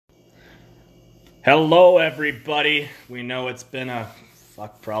Hello, everybody. We know it's been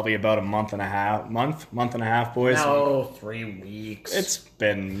probably about a month and a half, boys. No, 3 weeks. It's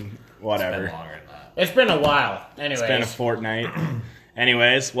been whatever. It's been longer than that. It's been a while. Anyways. It's been a fortnight.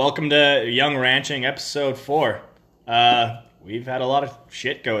 Anyways, welcome to Young Ranching, episode 4. We've had a lot of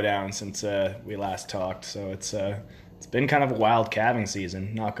shit go down since we last talked, so it's been kind of a wild calving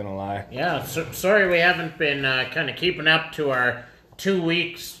season, not gonna lie. Yeah, sorry we haven't been kind of keeping up to our 2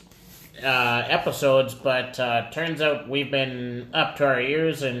 weeks episodes, but turns out we've been up to our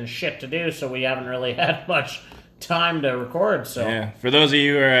ears and shit to do, so we haven't really had much time to record. So yeah, for those of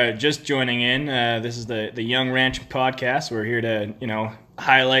you who are just joining in, this is the Young Ranching podcast. We're here to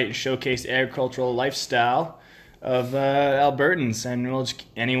highlight and showcase the agricultural lifestyle of Albertans and just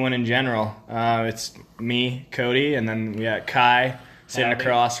anyone in general. It's me, Cody, and then we got Kai sitting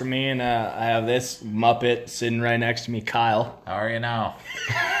across from me, and I have this Muppet sitting right next to me, Kyle. How are you now?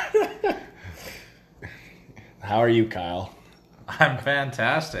 How are you, Kyle? I'm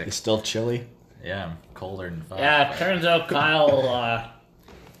fantastic. You still chilly? Yeah, I'm colder than fuck. yeah, it turns out Kyle. I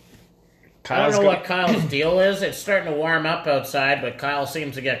don't know what Kyle's deal is. It's starting to warm up outside, but Kyle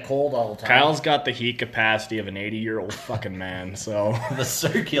seems to get cold all the time. Kyle's got the heat capacity of an 80-year-old fucking man, so The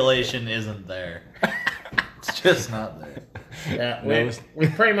circulation isn't there. It's just not there. Yeah, we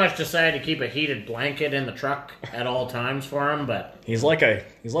pretty much decided to keep a heated blanket in the truck at all times for him, but he's like a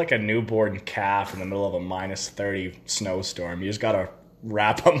newborn calf in the middle of a -30 snowstorm. You just gotta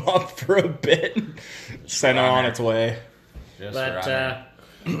wrap him up for a bit, send him on its way. Yeah,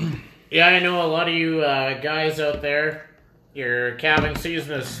 I know a lot of you guys out there, your calving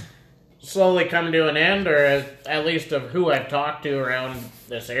season is slowly coming to an end, or at least of who I've talked to around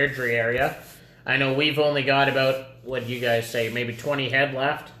this Airdrie area. I know we've only got about, what do you guys say, maybe 20 head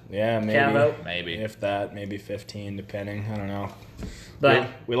left? Yeah, maybe. If that, maybe 15, depending. I don't know. But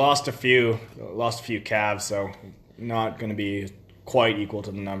we lost a few calves, so not going to be quite equal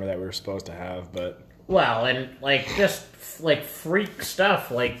to the number that we were supposed to have. But well, and just freak stuff.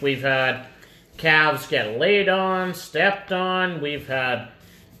 Like we've had calves get laid on, stepped on. We've had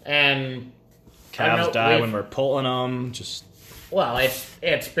calves die when we're pulling them.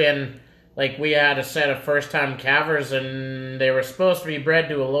 It's been. Like, we had a set of first-time calvers, and they were supposed to be bred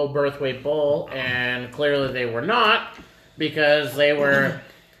to a low birth weight bull, and clearly they were not, because they were,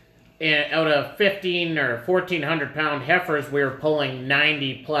 out of 15 or 1,400-pound heifers, we were pulling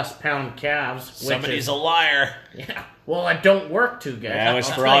 90-plus pound calves. Somebody's a liar. Yeah, well, it don't work too good. Yeah, which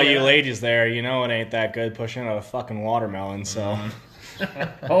for all you ladies there, it ain't that good pushing out a fucking watermelon, so...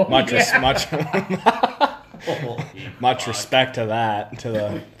 Much respect to that, to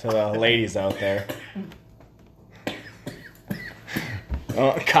the ladies out there.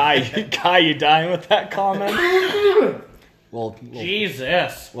 Oh, Kai, you dying with that comment?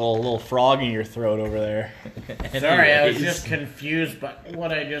 Jesus. Little frog in your throat over there. Sorry, I was just confused by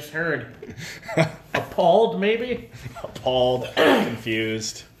what I just heard. Appalled, maybe? Appalled,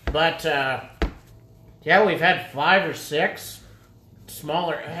 confused. But, yeah, we've had 5 or 6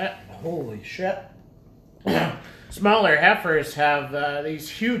 smaller... holy shit. Smaller heifers have these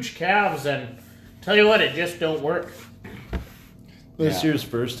huge calves, and tell you what, it just don't work. This year's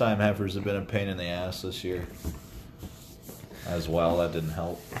first-time heifers have been a pain in the ass this year. As well, that didn't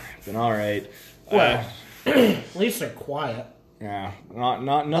help. Been all right. Well, at least they're quiet. Yeah,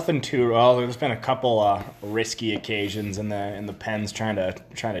 nothing too. Well, there's been a couple risky occasions in the pens trying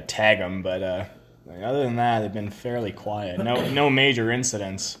to tag them, but other than that, they've been fairly quiet. No major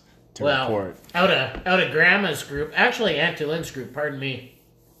incidents to report. Out of Grandma's group, actually Auntie Lynn's group, pardon me,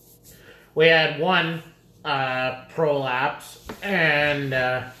 we had one prolapse, and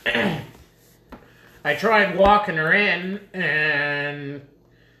I tried walking her in, and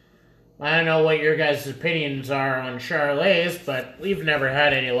I don't know what your guys' opinions are on Charolais, but we've never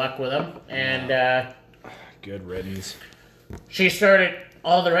had any luck with them, and good riddance.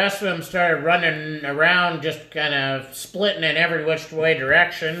 All the rest of them started running around, just kind of splitting in every which way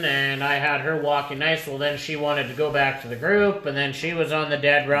direction, and I had her walking nice. Well, then she wanted to go back to the group, and then she was on the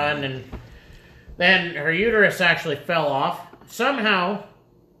dead run, and then her uterus actually fell off. Somehow,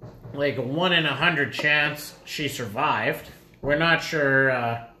 like a 1 in 100 chance, she survived. We're not sure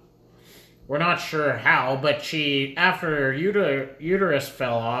how, but after her uterus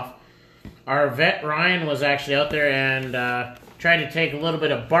fell off, our vet Ryan was actually out there and tried to take a little bit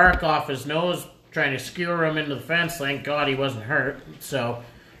of bark off his nose, trying to skewer him into the fence. Thank God he wasn't hurt. So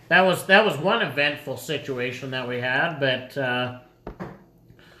that was one eventful situation that we had. But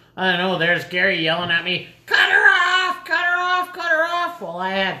I don't know. There's Gary yelling at me, "Cut her off! Cut her off! Cut her off!" Well,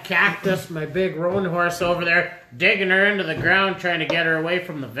 I had Cactus, my big roan horse, over there digging her into the ground, trying to get her away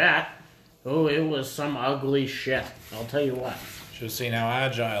from the vet. Oh, it was some ugly shit. I'll tell you what. Should have seen how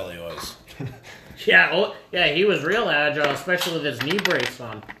agile he was. Yeah, he was real agile, especially with his knee brace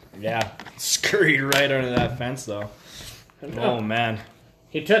on. Yeah, scurried right under that fence though. Oh man,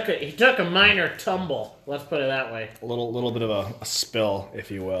 He took a minor tumble. Let's put it that way. a little bit of a spill, if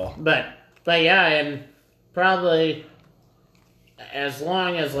you will. But yeah, and probably as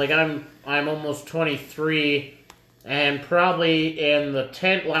long as like I'm almost 23, and probably in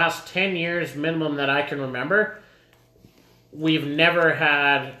the last 10 years minimum that I can remember, we've never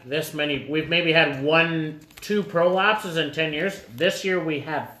had this many. We've maybe had 1-2 prolapses in 10 years. This year we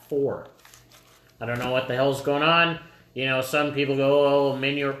had 4. I don't know what the hell's going on. You know, some people go, oh,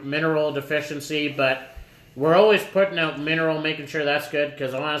 mineral deficiency, but we're always putting out mineral, making sure that's good,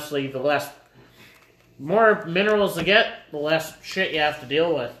 because honestly, the more minerals you get, the less shit you have to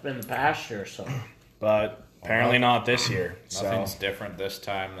deal with in the pasture, so. But apparently not this year. Nothing's So different this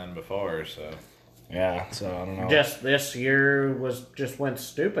time than before, so. yeah, so I don't know. Just this year just went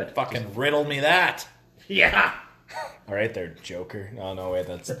stupid. Fucking riddle me that. Yeah. All right, there, Joker. Oh no, wait,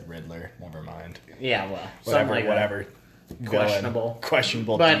 that's the Riddler. Never mind. Yeah, well, something like that. Whatever. Questionable.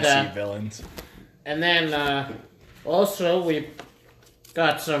 Questionable But, DC villains. And then also we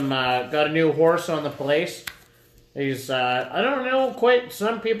got a new horse on the place. He's I don't know quite.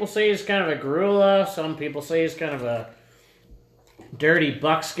 Some people say he's kind of a gorilla. Some people say he's kind of a dirty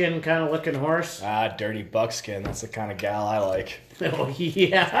buckskin kind of looking horse. Dirty buckskin. That's the kind of gal I like. Oh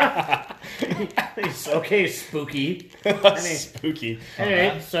yeah. He's okay, spooky. Spooky.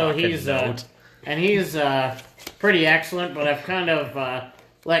 Anyway, so he's pretty excellent. But I've kind of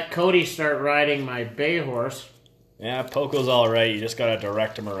let Cody start riding my bay horse. Yeah, Poco's all right. You just gotta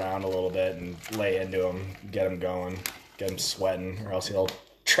direct him around a little bit and lay into him, get him going, get him sweating, or else he'll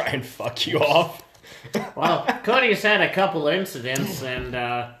try and fuck you off. Well, Cody's had a couple incidents,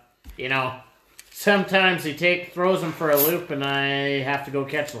 and you know, sometimes he throws him for a loop, and I have to go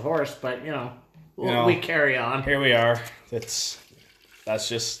catch the horse. But we carry on. Here we are. That's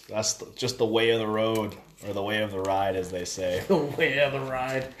just the way of the road, or the way of the ride, as they say. The way of the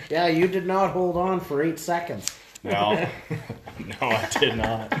ride. Yeah, you did not hold on for 8 seconds. No, no, I did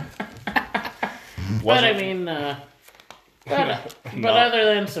not. But I mean, but other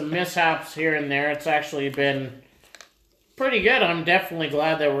than some mishaps here and there, it's actually been pretty good. I'm definitely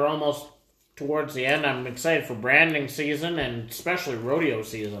glad that we're almost towards the end. I'm excited for branding season and especially rodeo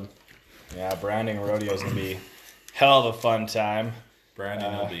season. Yeah, branding and rodeo is gonna be hell of a fun time.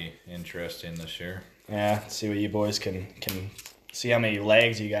 Branding will be interesting this year. Yeah, see what you boys can see how many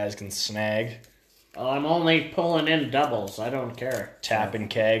legs you guys can snag. Oh, I'm only pulling in doubles. I don't care. Tapping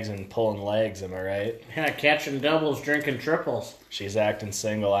kegs and pulling legs, am I right? Yeah, catching doubles, drinking triples. She's acting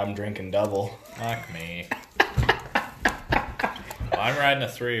single, I'm drinking double. Fuck me. I'm riding a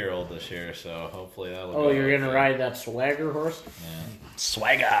 3-year-old this year, so hopefully that'll go. Oh, you're going to ride that swagger horse? Yeah.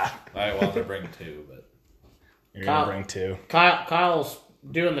 Swagger! I want to bring 2, but... You're going to bring 2. Kyle's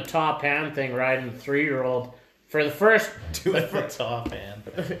doing the top hand thing, riding the 3-year-old. For the first... Doing the top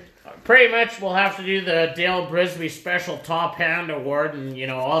hand. Pretty much we'll have to do the Dale Brisby Special Top Hand Award, and,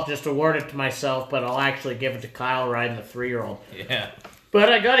 I'll just award it to myself, but I'll actually give it to Kyle riding the 3-year-old. Yeah.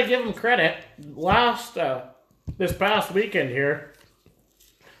 But I gotta give him credit. This past weekend here,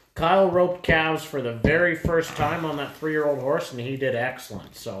 Kyle roped calves for the very first time on that 3-year-old horse, and he did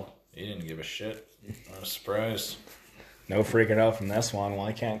excellent, so... He didn't give a shit. I was surprised. No freaking out from this one.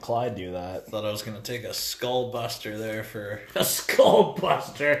 Why can't Clyde do that? Thought I was going to take a skull buster there for... A skull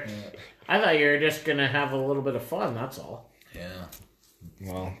buster? Yeah. I thought you were just going to have a little bit of fun, that's all. Yeah.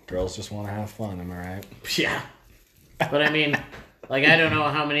 Well, girls just want to have fun, am I right? Yeah. But I mean, I don't know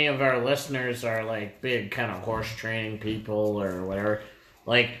how many of our listeners are, big kind of horse training people or whatever.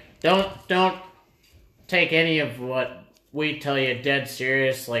 Don't take any of what we tell you dead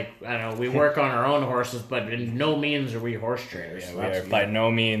serious. I don't know, we work on our own horses, but in no means are we horse trainers. Yeah, we are by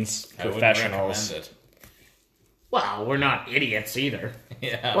no means professionals. Well, we're not idiots either.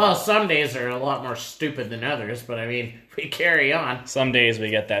 Yeah. Well, some days are a lot more stupid than others, but I mean, we carry on. Some days we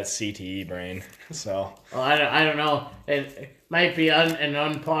get that CTE brain, so... Well, I don't know. It might be an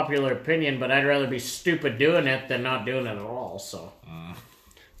unpopular opinion, but I'd rather be stupid doing it than not doing it at all, so...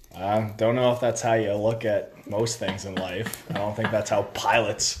 I don't know if that's how you look at most things in life. I don't think that's how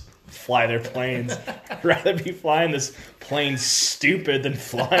pilots fly their planes. I'd rather be flying this plane stupid than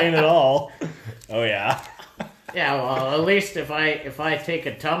flying at all. Oh, yeah. Yeah, well, at least if I take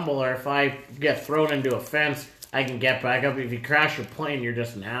a tumble or if I get thrown into a fence, I can get back up. If you crash your plane, you're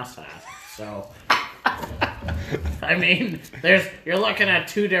just an asshat. So... I mean, you're looking at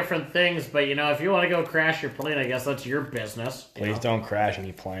two different things, but if you want to go crash your plane, I guess that's your business. Please don't crash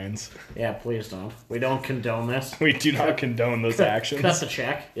any planes. Yeah, please don't. We don't condone this. We do not condone those actions. Cut the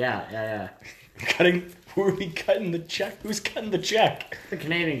check. Yeah. Who are we cutting the check? Who's cutting the check? The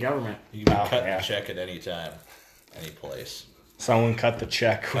Canadian government. You can cut the check at any time, any place. Someone cut the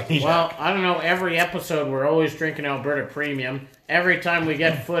check. Well, I don't know. Every episode, we're always drinking Alberta Premium. Every time we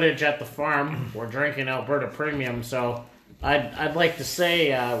get footage at the farm, we're drinking Alberta Premium. So I'd like to say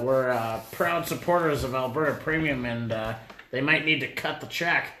we're proud supporters of Alberta Premium, and they might need to cut the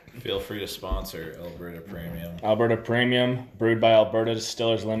check. Feel free to sponsor Alberta Premium. Alberta Premium, brewed by Alberta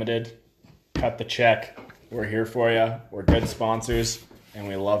Distillers Limited. Cut the check. We're here for you. We're good sponsors, and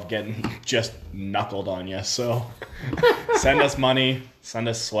we love getting just knuckled on you. So send us money, send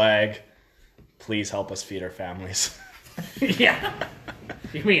us swag. Please help us feed our families. Yeah.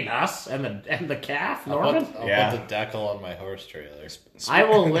 You mean us and the calf, Norman? I'll put the decal on my horse trailer. I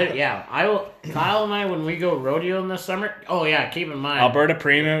will. Kyle and I, when we go rodeoing this summer. Oh yeah, keep in mind. Alberta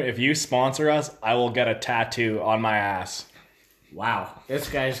Premium. If you sponsor us, I will get a tattoo on my ass. Wow, this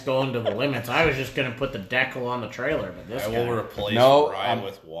guy's going to the limits. I was just going to put the decal on the trailer, but this guy... will replace rye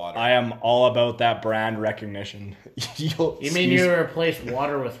with water. I am all about that brand recognition. You mean you replace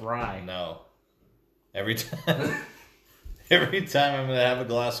water with rye? No. Every time I'm going to have a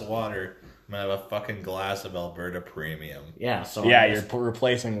glass of water, I'm going to have a fucking glass of Alberta Premium. Yeah, so... Yeah, you're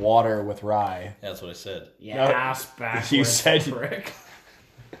replacing water with rye. That's what I said. Yes, backwards, you said... prick.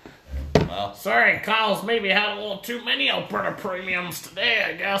 Well, sorry, Kyle's maybe had a little too many Alberta Premiums today,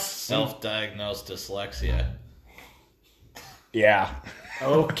 I guess. Self-diagnosed dyslexia. Yeah.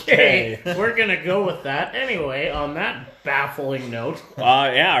 Okay. We're going to go with that. Anyway, on that baffling note.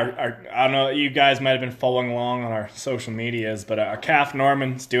 I don't know, you guys might have been following along on our social medias, but our calf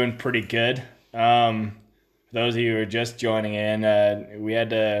Norman's doing pretty good. For those of you who are just joining in, we had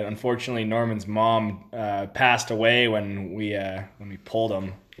to, unfortunately, Norman's mom passed away when we pulled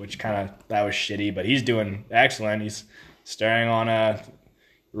him, which that was shitty, but he's doing excellent. He's starting on a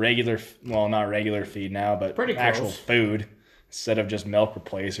not regular feed now, but pretty actual close. Food instead of just milk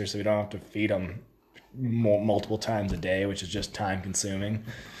replacer, so we don't have to feed him multiple times a day, which is just time consuming.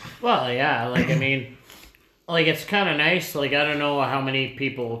 Well, yeah, it's kind of nice. I don't know how many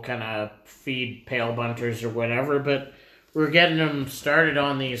people kind of feed pale bunters or whatever, but we're getting them started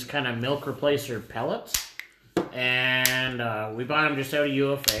on these kind of milk replacer pellets. And we bought them just out of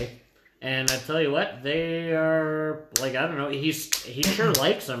UFA. And I tell you what, they are, I don't know, he sure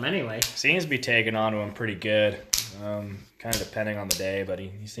likes them anyway. Seems to be taking on to him pretty good. Kind of depending on the day, but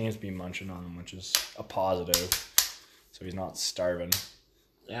he seems to be munching on them, which is a positive. So he's not starving.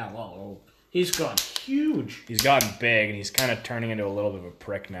 Yeah, well, he's gotten huge. He's gotten big, and he's kind of turning into a little bit of a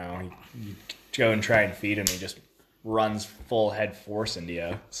prick now. You go and try and feed him, he just runs full head force into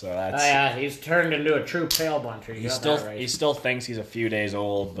you. So that's... Oh, yeah, he's turned into a true pale bunter. He still thinks he's a few days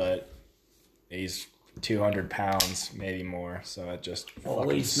old, but he's 200 pounds, maybe more. So it just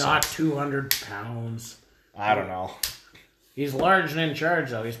he's not 200 pounds. I don't know. He's large and in charge,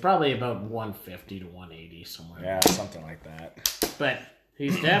 though. He's probably about 150 to 180 somewhere. Yeah, something like that. But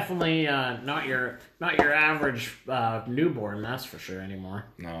he's definitely not your average newborn, that's for sure anymore.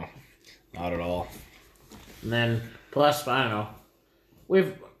 No, not at all. And then plus, I don't know.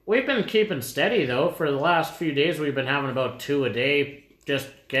 We've been keeping steady though. For the last few days, we've been having about 2 a day, just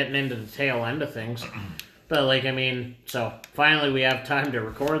getting into the tail end of things. But so finally we have time to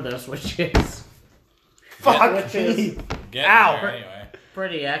record this, which is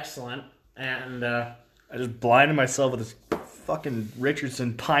pretty excellent. And I just blinded myself with this fucking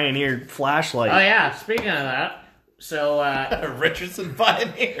Richardson Pioneer flashlight. Oh yeah, speaking of that, so Richardson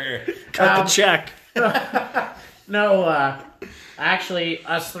Pioneer. Cut the check. No, actually,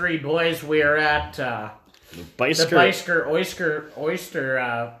 us three boys, we're at the Bisker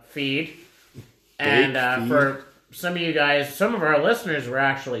Oyster feed. And for some of you guys, some of our listeners were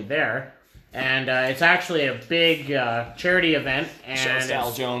actually there. And it's actually a big charity event. And Shouts to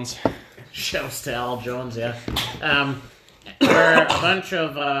Al Jones. Shouts to Al Jones, yeah. Where a bunch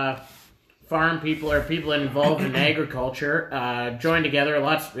of farm people or people involved in agriculture join together.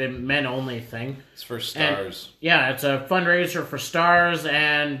 Lots of men-only thing. It's for Stars. And, it's a fundraiser for Stars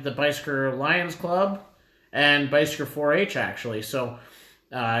and the Bisker Lions Club and Bisker 4-H, actually. So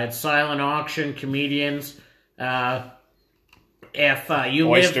it's silent auction, comedians. If you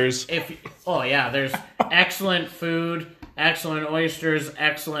oysters. There's excellent food, excellent oysters,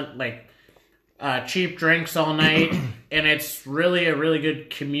 excellent cheap drinks all night, and it's really a really good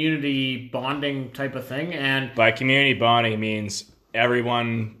community bonding type of thing. And by community bonding, it means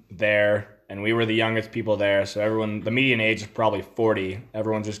everyone there and we were the youngest people there, so everyone, the median age is probably 40.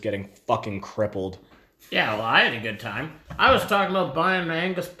 Everyone's just getting fucking crippled. Yeah, well, I had a good time. I was talking about buying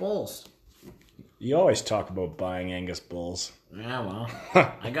Angus bulls. You always talk about buying Angus bulls. Yeah, well,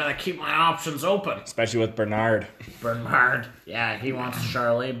 I gotta keep my options open. Especially with Bernard. Bernard, yeah, he wants a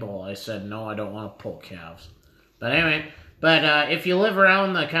Charolais bull. I said, no, I don't want to pull calves. But anyway, if you live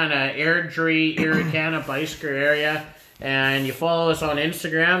around the kind of Airdrie, Irricana, Beisker area, and you follow us on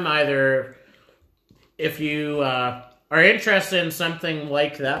Instagram, either if you are interested in something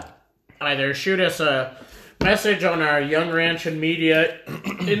like that, either shoot us a message on our Young Ranch and Media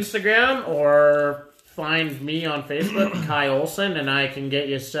Instagram, or find me on Facebook, Kai Olsen, and I can get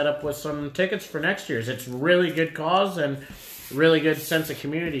you set up with some tickets for next year's. It's a really good cause and really good sense of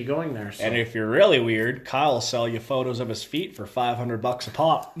community going there. So. And if you're really weird, Kyle will sell you photos of his feet for $500 a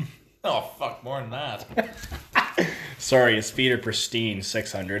pop. Oh, fuck, more than that. Sorry, his feet are pristine,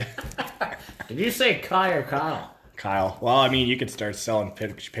 $600. Did you say Kai or Kyle? Kyle. Well, I mean, you could start selling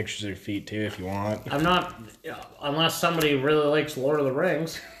pictures of your feet, too, if you want. I'm not, unless somebody really likes Lord of the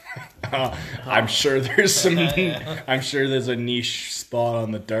Rings. I'm sure there's some. I'm sure there's a niche spot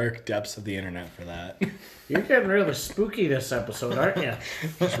on the dark depths of the internet for that. You're getting really spooky this episode, aren't you?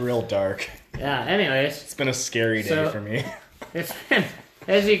 It's real dark. Yeah. Anyways, it's been a scary day for me. It's been,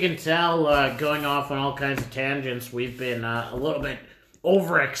 as you can tell, going off on all kinds of tangents. We've been a little bit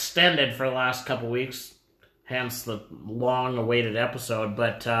overextended for the last couple weeks, hence the long-awaited episode.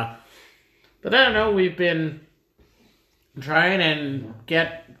 But I don't know. We've been trying and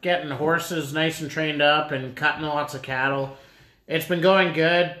getting horses nice and trained up and cutting lots of cattle. It's been going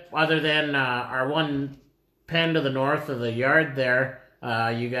good, other than our one pen to the north of the yard there.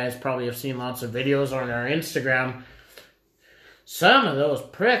 You guys probably have seen lots of videos on our Instagram. Some of those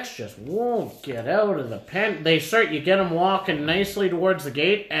pricks just won't get out of the pen. You get them walking nicely towards the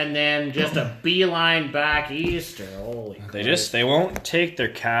gate, and then just a beeline back east. Holy Christ. They won't take their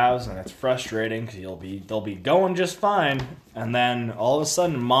calves, and it's frustrating because they'll be going just fine, and then all of a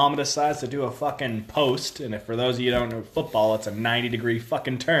sudden, Mom decides to do a fucking post, and if for those of you who don't know football, it's a 90-degree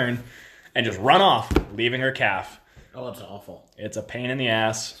fucking turn, and just run off, leaving her calf. Oh, it's awful. It's a pain in the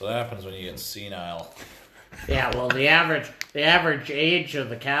ass. So what happens when you get senile? Yeah, well, the average age of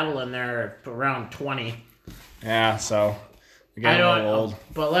the cattle in there are around 20. Yeah, so I don't know,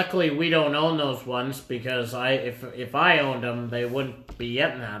 but luckily we don't own those ones, because if I owned them, they wouldn't be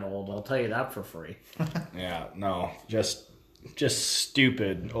getting that old. I'll tell you that for free. Yeah, no, just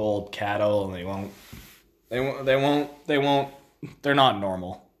stupid old cattle, and they won't. They're not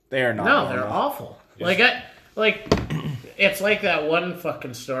normal. They are not. No, normal. they're awful. It's like that one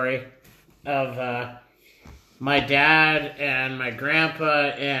fucking story of my dad and my grandpa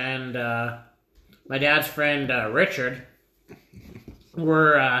and my dad's friend Richard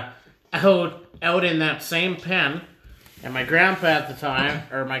were out in that same pen, and my grandpa at the time,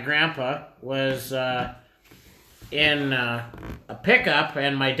 or my grandpa, was in a pickup,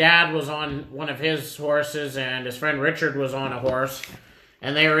 and my dad was on one of his horses, and his friend Richard was on a horse,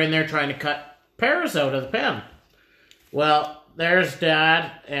 and they were in there trying to cut pears out of the pen. Well, there's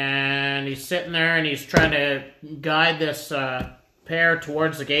Dad, and he's sitting there, and he's trying to guide this pear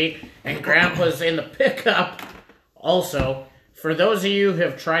towards the gate, and Grandpa's in the pickup also. For those of you who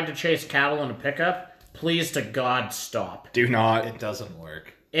have tried to chase cattle in a pickup, please to God stop. Do not. It doesn't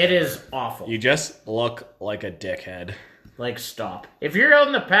work. It is awful. You just look like a dickhead. Like, stop. If you're out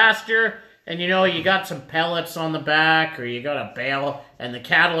in the pasture, and you got some pellets on the back, or you got a bale, and the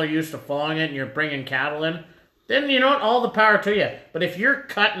cattle are used to following it, and you're bringing cattle in, then all the power to you. But if you're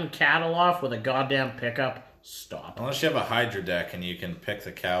cutting cattle off with a goddamn pickup, stop. Unless you have a hydro deck and you can pick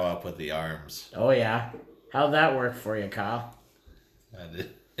the cow up with the arms. Oh, yeah. How'd that work for you, Kyle? It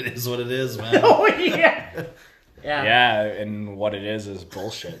is what it is, man. Oh, yeah. Yeah, and what it is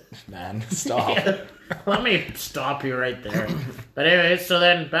bullshit, man. Stop. Yeah. Let me stop you right there. But anyway, so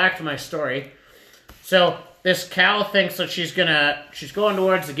then back to my story. So this cow thinks that she's going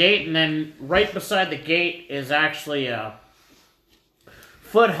towards the gate, and then right beside the gate is actually a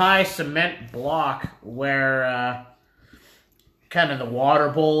foot-high cement block where kind of the water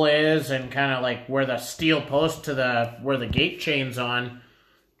bowl is, and kind of like where the steel post to where the gate chain's on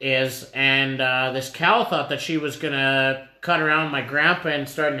is. And this cow thought that she was going to cut around my grandpa and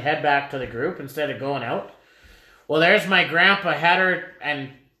start and head back to the group instead of going out. Well, there's my grandpa, had her, and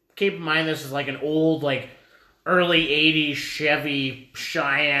keep in mind this is like an old, like, early 80s Chevy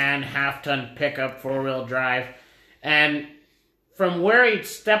Cheyenne half-ton pickup, four-wheel drive. And from where he'd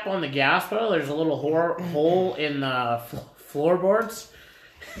step on the gas pedal, there's a little hole in the floorboards.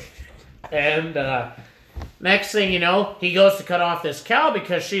 And Next thing you know, he goes to cut off this cow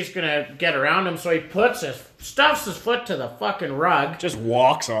because she's gonna get around him. So he stuffs his foot to the fucking rug. Just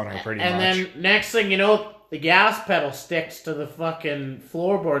walks on her pretty much. And then next thing you know, the gas pedal sticks to the fucking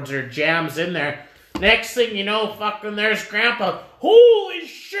floorboards or jams in there. Next thing you know, fucking there's Grandpa. Holy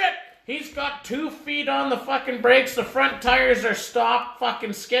shit! He's got 2 feet on the fucking brakes. The front tires are stopped,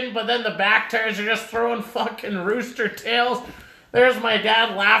 fucking skinned, but then the back tires are just throwing fucking rooster tails. There's my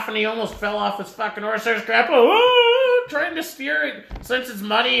dad laughing. He almost fell off his fucking horse. There's Grandpa trying to steer it. Since it's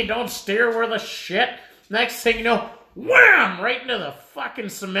muddy, you don't steer worth a shit. Next thing you know, wham! Right into the fucking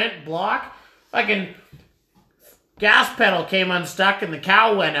cement block. Fucking gas pedal came unstuck and the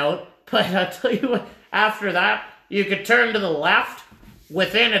cow went out. But I'll tell you what, after that, you could turn to the left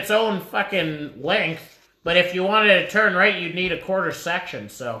within its own fucking length. But if you wanted to turn right, you'd need a quarter section,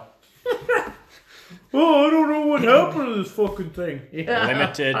 so... Oh, I don't know what happened to this fucking thing. Yeah,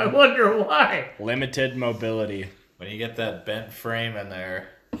 Limited. I wonder why. Limited mobility. When you get that bent frame in there,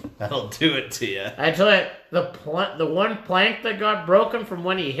 that'll do it to you. I tell you, the one plank that got broken from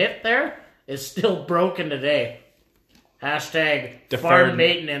when he hit there is still broken today. Hashtag Deferred. Farm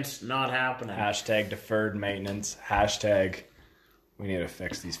maintenance not happening. Hashtag deferred maintenance. Hashtag we need to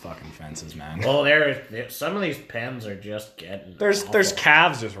fix these fucking fences, man. Well, some of these pens are just getting There's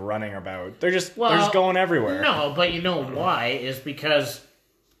calves just running about. They're just going everywhere. No, but you know why? Is because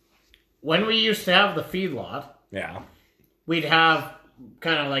when we used to have the feedlot, Yeah. we'd have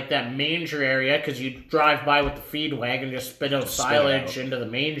kind of like that manger area because you'd drive by with the feed wagon and just spit out silage into the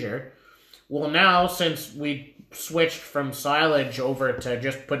manger. Well, now, since we switched from silage over to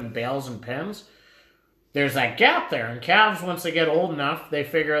just putting bales and pens, there's that gap there. And calves, once they get old enough, they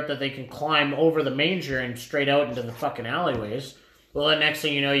figure out that they can climb over the manger and straight out into the fucking alleyways. Well, the next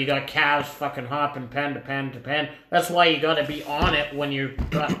thing you know, you got calves fucking hopping pen to pen to pen. That's why you got to be on it when you've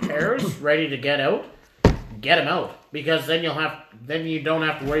got pairs ready to get out. Get them out, because then you don't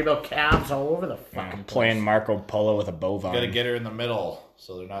have to worry about calves all over the fucking place. Playing Marco Polo with a bovine. Gotta get her in the middle,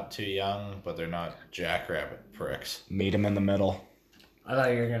 so they're not too young, but they're not jackrabbit pricks. Meet him in the middle. I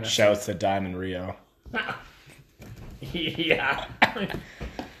thought you were gonna Shouts to Diamond Rio. Yeah.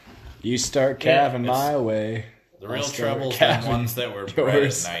 You start calving my way. The real start trouble's the calving ones that were bred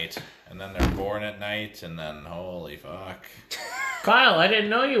yours. at night, and then they're born at night, and then holy fuck. Kyle, I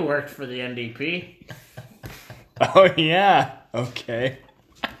didn't know you worked for the NDP. Oh, yeah. Okay.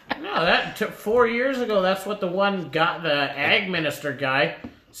 No, that took 4 years ago. That's what the ag minister guy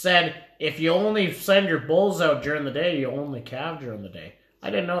said. If you only send your bulls out during the day, you only calve during the day. I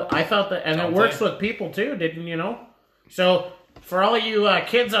didn't know. I thought that, and it works with people too, didn't you know? So for all you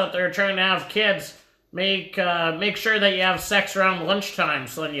kids out there trying to have kids, make sure that you have sex around lunchtime,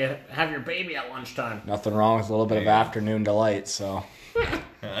 so then you have your baby at lunchtime. Nothing wrong with a little bit of afternoon delight, so.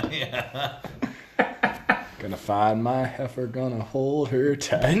 Yeah. Gonna find my heifer, gonna hold her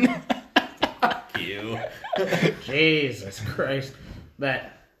tight. You. Jesus Christ. But,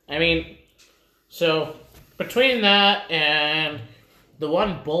 I mean, so between that and the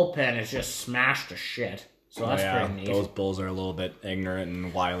one bullpen is just smashed to shit. So that's pretty neat. Those bulls are a little bit ignorant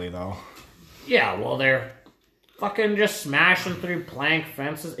and wily, though. Yeah, well, they're fucking just smashing through plank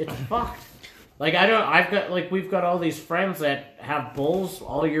fences. It's fucked. Like, we've got all these friends that have bulls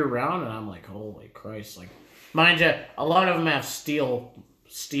all year round, and I'm like, holy Christ. Like, mind you, a lot of them have steel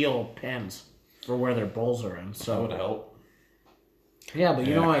pens for where their bulls are in. So That would help. Yeah, but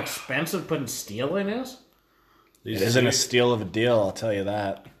you know how expensive putting steel in is? It isn't a steal of a deal, I'll tell you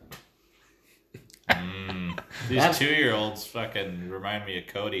that. These 2-year-olds fucking remind me of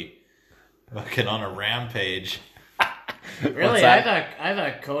Cody. Fucking on a rampage. Really? I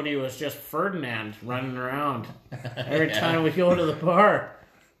thought Cody was just Ferdinand running around every time we go to the bar.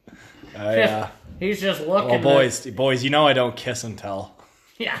 He's just looking. Well, boys, you know I don't kiss and tell.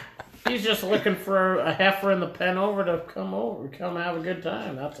 Yeah, he's just looking for a heifer in the pen to come have a good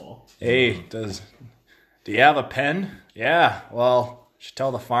time. That's all. Hey, do you have a pen? Yeah. Well, you should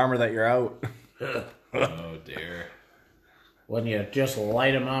tell the farmer that you're out. Oh dear. When you just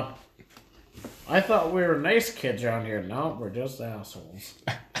light him up. I thought we were nice kids around here. No, we're just assholes.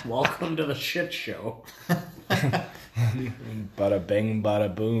 Welcome to the shit show. Bada bing,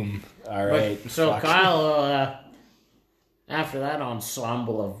 bada boom. All right. So Kyle, after that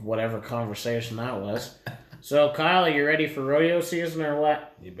ensemble of whatever conversation that was. So Kyle, are you ready for rodeo season or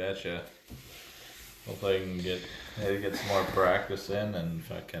what? You betcha. Hope I can get some more practice in and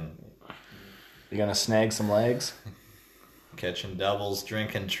fucking You gonna snag some legs? catching doubles,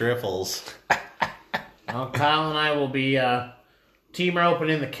 drinking triples. Well, Kyle and I will be team roping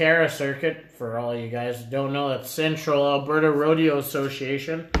in the Cara circuit. For all you guys who don't know, that's Central Alberta Rodeo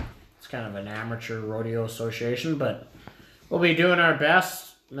Association. It's kind of an amateur rodeo association, but we'll be doing our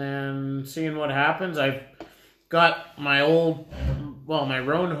best and seeing what happens. I've got my roan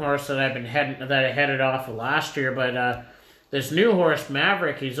horse that I headed off of last year, but this new horse,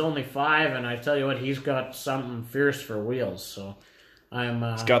 Maverick, he's only 5, and I tell you what, he's got something fierce for wheels. So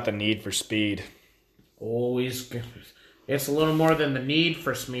he's got the need for speed. Always, it's a little more than the need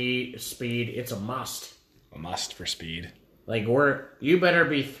for speed. It's a must. A must for speed. Like you better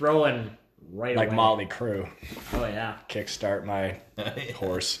be throwing right away. Like Motley Crue. Oh yeah. Kickstart my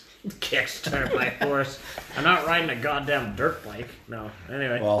horse. Kickstart my horse. I'm not riding a goddamn dirt bike. No.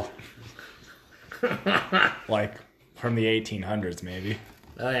 Anyway. Well, like from the 1800s, maybe.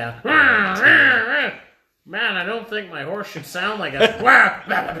 Oh yeah. Man, I don't think my horse should sound like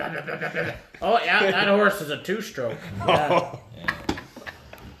a. Oh yeah, that horse is a 2-stroke. Yeah.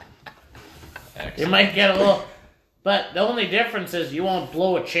 You might get a little. But the only difference is you won't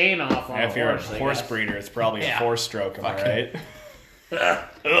blow a chain off on a horse. If you're a horse breeder, it's probably a 4-stroke, am I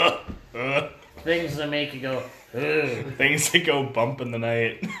right? Things that make you go, ugh. Things that go bump in the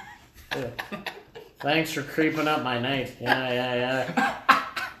night. Thanks for creeping up my night. Yeah.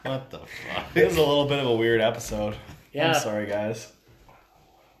 What the fuck? It was a little bit of a weird episode. Yeah. I'm sorry, guys.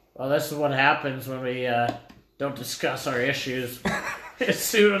 Well, this is what happens when we don't discuss our issues.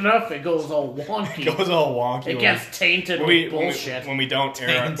 Soon enough, it goes all wonky. It goes all wonky. It gets tainted with bullshit. When we don't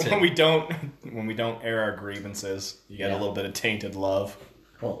air our grievances, you get a little bit of tainted love.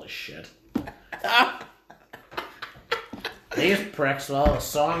 Holy shit. These pricks with all the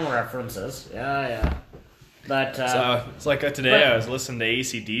song references. Yeah. But so it's like today I was listening to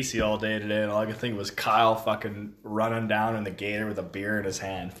AC/DC all day today, and all I could think was Kyle fucking running down in the gator with a beer in his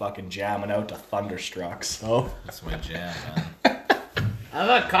hand, fucking jamming out to Thunderstruck. So That's my jam, man. I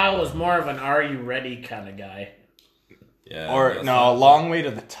thought Kyle was more of an "Are you ready" kind of guy. Yeah. or no, a long way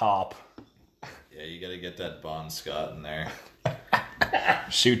to the top. Yeah, you gotta get that Bon Scott in there.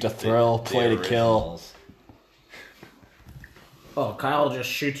 Shoot to thrill, play to kill. originals. Oh, Kyle just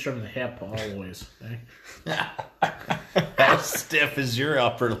shoots from the hip always. Eh? How stiff is your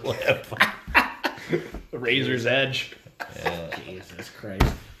upper lip? Razor's edge. Yeah. Jesus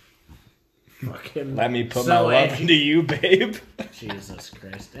Christ. Fucking Let me put so my love edgy. into you, babe. Jesus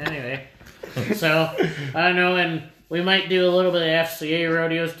Christ. Anyway, so I don't know, and we might do a little bit of FCA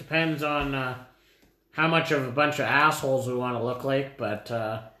rodeos. Depends on how much of a bunch of assholes we want to look like, but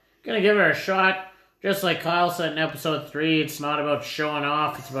gonna give it a shot. Just like Kyle said in episode 3, it's not about showing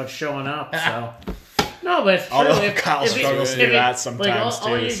off; it's about showing up. So. No, but it's true. Although Kyle struggles to do that sometimes all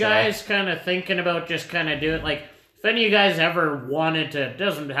too. you guys kind of thinking about just kind of do it. Like, if any of you guys ever wanted to, it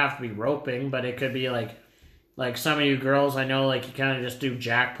doesn't have to be roping, but it could be like some of you girls I know, like you kind of just do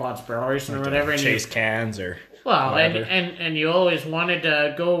jackpots per horse or whatever. And Chase cans or and, whatever. and you always wanted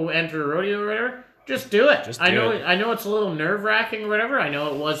to go enter a rodeo or whatever. Just do it. Just I do know. it. I know it's a little nerve wracking or whatever. I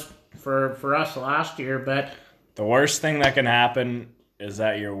know it was for us last year, but The worst thing that can happen is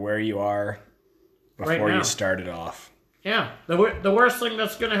that you're where you are before Right now. you started off. yeah, the worst thing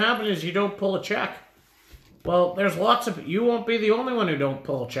that's going to happen is you don't pull a check. Well, there's lots of... You won't be the only one who don't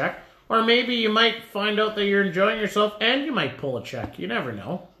pull a check. Or maybe you might find out that you're enjoying yourself and you might pull a check. You never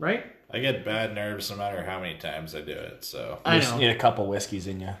know, right? I get bad nerves no matter how many times I do it, so. I You just know. need a couple whiskeys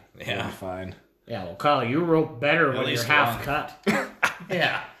in you. Yeah. You'll be fine. Yeah, well, Kyle, you rope better when you're least half one. cut.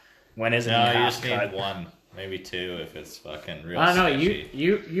 Yeah. When isn't No, your you half just cut? need 1, maybe 2 if it's fucking real I don't know. sketchy.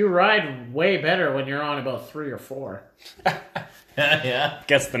 You ride way better when you're on about 3 or 4. Yeah.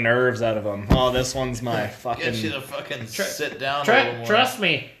 Gets the nerves out of them. Oh, this one's my fucking... Get you to fucking sit down a little more. Trust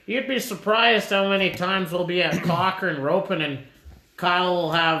me, you'd be surprised how many times we'll be at Cochrane roping and Kyle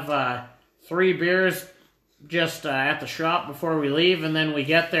will have 3 beers just at the shop before we leave, and then we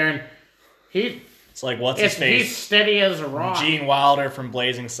get there and It's like, what's his he's face? steady as a rock. Gene Wilder from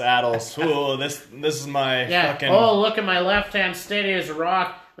Blazing Saddles. Ooh, this is my Yeah. fucking... Oh, look at my left hand, steady as a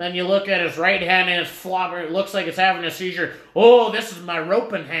rock. Then you look at his right hand and it's flopper. It looks like it's having a seizure. Oh, this is my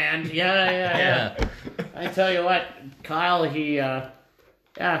roping hand. Yeah. I tell you what, Kyle, he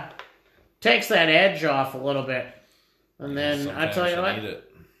takes that edge off a little bit, and then I tell you what, Need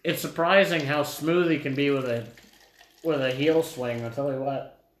it. it's surprising how smooth he can be with a heel swing. I tell you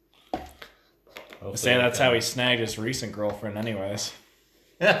what. Hopefully Say that's I how can- he snagged his recent girlfriend anyways.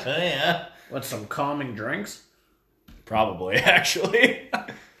 Yeah. With some calming drinks. Probably, actually.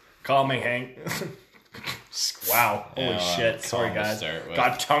 Call me Hank. Wow. Holy Yeah, well, shit. Sorry, calm to guys. start with.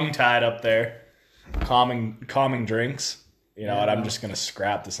 Got tongue-tied up there. Calming drinks. You know what? I'm just going to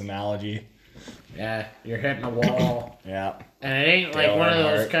scrap this analogy. Yeah, you're hitting a wall. Yeah. And it ain't like Dale one of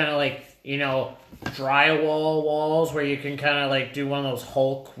those Earnhardt. kind of like, drywall walls where you can kind of like do one of those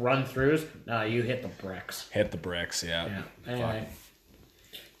Hulk run-throughs. No, you hit the bricks. Hit the bricks, yeah. Anyway.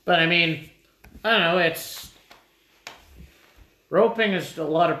 But I mean, I don't know, it's... Roping is a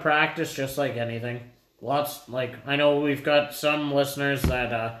lot of practice, just like anything. Lots, like, I know we've got some listeners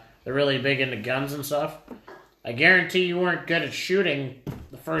that they're really big into guns and stuff. I guarantee you weren't good at shooting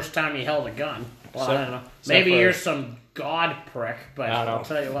the first time you held a gun. Well, I don't know. Maybe you're some god prick, but I'll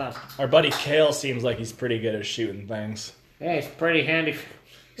tell you what. Our buddy Kale seems like he's pretty good at shooting things. Yeah, he's pretty handy.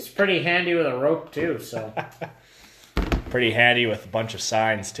 He's pretty handy with a rope, too, so... Pretty handy with a bunch of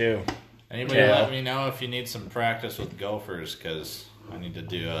signs, too. Anybody let me know if you need some practice with gophers, because I need to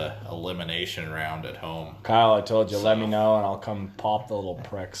do a elimination round at home. Kyle, I told you, let me know, and I'll come pop the little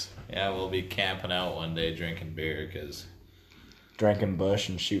pricks. Yeah, we'll be camping out one day drinking beer, because... Drinking bush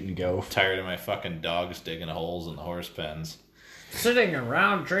and shooting gopher. Tired of my fucking dogs digging holes in the horse pens. Sitting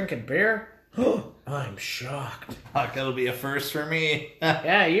around drinking beer? I'm shocked. Fuck, it'll be a first for me.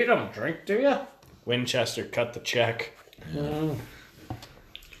 Yeah, you don't drink, do you? Winchester cut the check.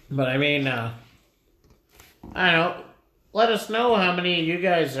 But I mean, I don't know. Let us know how many of you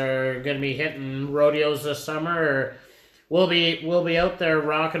guys are going to be hitting rodeos this summer, or we'll be out there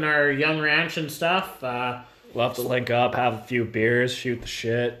rocking our Young Ranch and stuff. We'll have to link up, have a few beers, shoot the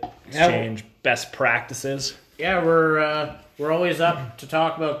shit, exchange best practices. Yeah, we're always up to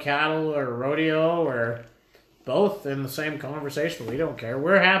talk about cattle or rodeo or both in the same conversation. We don't care.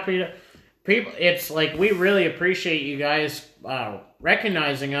 We're happy to people. It's like we really appreciate you guys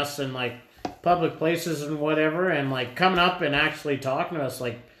recognizing us in like public places and whatever, and like coming up and actually talking to us.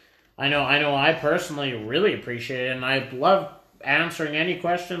 Like I know I personally really appreciate it, and I love answering any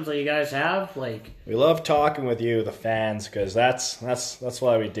questions that you guys have. Like we love talking with you, the fans, because that's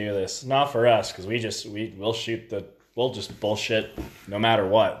why we do this. Not for us, because we'll just bullshit no matter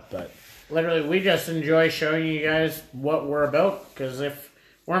what. But literally, we just enjoy showing you guys what we're about. Because if it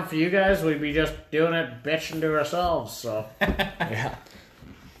weren't for you guys, we'd be just doing it, bitching to ourselves. So yeah.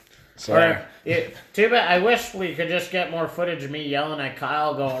 So too bad. I wish we could just get more footage of me yelling at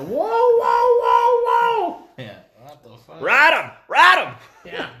Kyle, going whoa, whoa, whoa, whoa. Yeah. What the fuck? Ride him!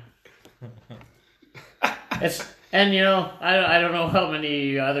 Yeah. And you know, I don't know how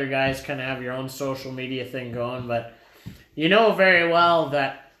many other guys kind of have your own social media thing going, but you know very well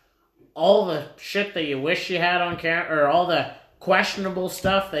that all the shit that you wish you had on camera, or all the questionable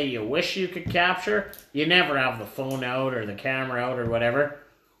stuff that you wish you could capture, you never have the phone out or the camera out or whatever.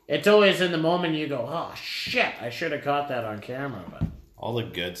 It's always in the moment you go, oh shit, I should have caught that on camera. But all the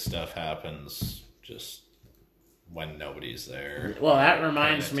good stuff happens just when nobody's there. Well, that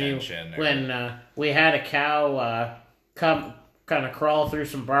reminds me when we had a cow come kind of crawl through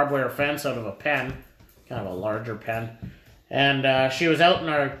some barbed wire fence out of a pen, kind of a larger pen, and she was out in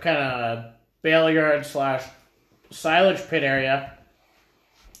our kind of bale yard / silage pit area,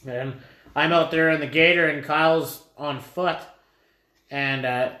 and I'm out there in the gator and Kyle's on foot, and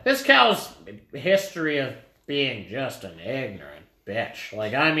this cow's history of being just an ignorant bitch.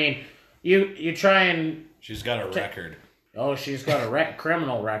 Like, I mean, you try and... She's got a record. Oh, she's got a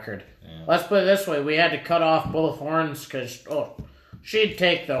criminal record. Yeah. Let's put it this way. We had to cut off both horns because, she'd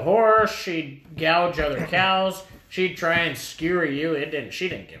take the horse, she'd gouge other cows, she'd try and skewer you. She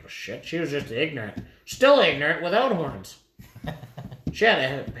didn't give a shit. She was just ignorant. Still ignorant without horns. She had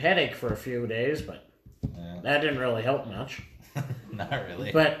a headache for a few days, but that didn't really help much. Not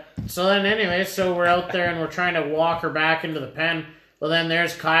really. But, so then anyway, so we're out there and we're trying to walk her back into the pen. Well, then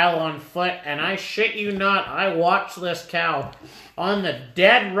there's Kyle on foot, and I shit you not, I watched this cow on the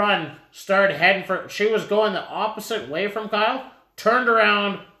dead run start heading for... She was going the opposite way from Kyle, turned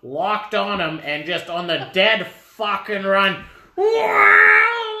around, locked on him, and just on the dead fucking run,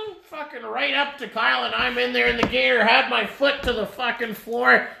 fucking right up to Kyle, and I'm in there in the gator, had my foot to the fucking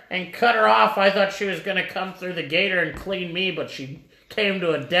floor, and cut her off. I thought she was going to come through the gator and clean me, but she came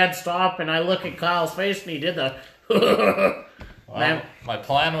to a dead stop, and I look at Kyle's face, and he did the... Well, my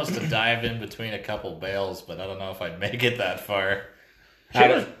plan was to dive in between a couple bales, but I don't know if I'd make it that far.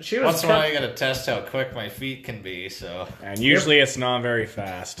 She was once in a while, I gotta test how quick my feet can be, so... And usually it's not very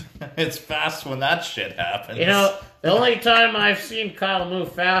fast. It's fast when that shit happens. You know, the only time I've seen Kyle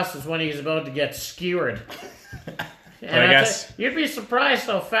move fast is when he's about to get skewered. And I guess... You'd be surprised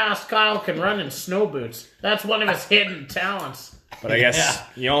how fast Kyle can run in snow boots. That's one of his hidden talents. But I guess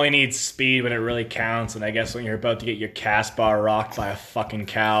you only need speed when it really counts, and I guess when you're about to get your cast bar rocked by a fucking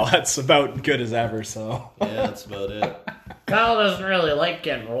cow, that's about good as ever, so... Yeah, that's about it. Kyle doesn't really like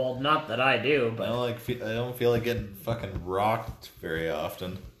getting rolled, not that I do, but... I don't feel like getting fucking rocked very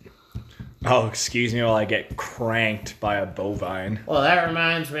often. Oh, excuse me while I get cranked by a bovine. Well, that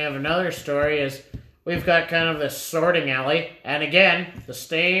reminds me of another story is we've got kind of this sorting alley, and again, the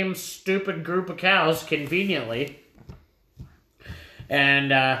same stupid group of cows, conveniently.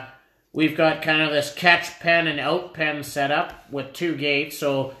 And we've got kind of this catch pen and out pen set up with 2 gates.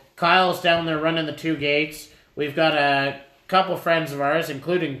 So Kyle's down there running the 2 gates. We've got a couple friends of ours,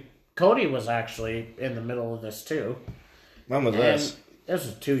 including Cody was actually in the middle of this too. When was this? This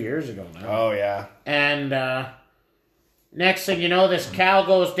was 2 years ago now. Oh, yeah. And next thing you know, this cow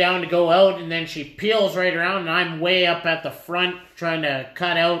goes down to go out, and then she peels right around, and I'm way up at the front trying to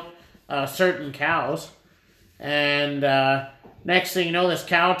cut out certain cows. And next thing you know, this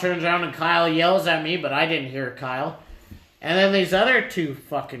cow turns around, and Kyle yells at me, but I didn't hear Kyle. And then these other 2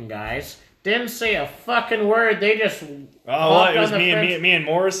 fucking guys didn't say a fucking word. They just it was me and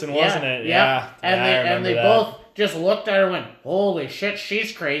Morrison, wasn't it? Yeah. And they both just looked at her and went, holy shit,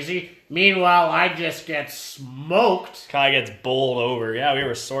 she's crazy. Meanwhile, I just get smoked. Kai gets bowled over. Yeah, we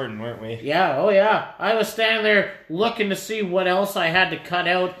were sorting, weren't we? Yeah, oh yeah. I was standing there looking to see what else I had to cut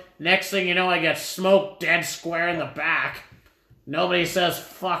out. Next thing you know, I get smoked dead square in the back. Nobody says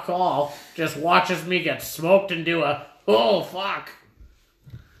fuck all. Just watches me get smoked and do a, oh fuck.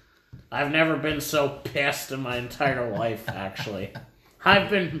 I've never been so pissed in my entire life, actually.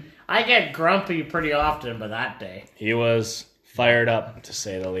 I get grumpy pretty often, but that day. He was fired up, to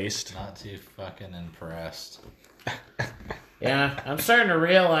say the least. Not too fucking impressed. Yeah, I'm starting to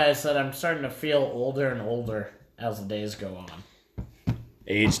realize that I'm starting to feel older and older as the days go on.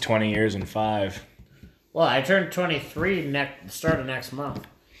 Age 20 years and 5. Well, I turned 23 start of next month.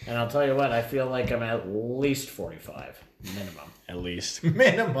 And I'll tell you what, I feel like I'm at least 45, minimum. At least.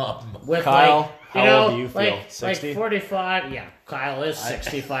 Minimum. With Kyle, how old do you feel? 60? Like 45, yeah, Kyle is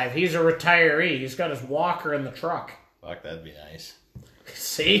 65. He's a retiree. He's got his walker in the truck. Fuck, that'd be nice.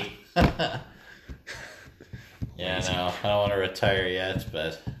 See? Yeah, no, I don't want to retire yet,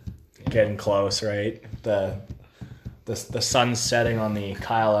 but... Getting close, right? The sun's setting on the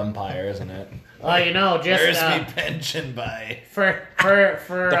Kyle Empire, isn't it? Well, you know, just... Where's me pension by? For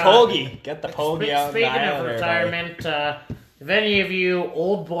the Pogie. Get the Pogie out. Speaking of retirement, if any of you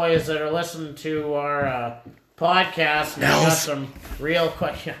old boys that are listening to our podcast, and got some real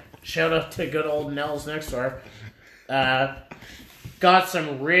quick shout out to good old Nels next door, got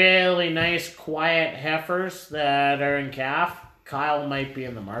some really nice quiet heifers that are in calf. Kyle might be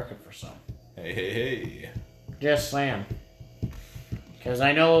in the market for some. Hey. Just saying. Because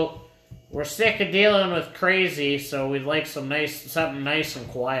I know we're sick of dealing with crazy, so we'd like something nice and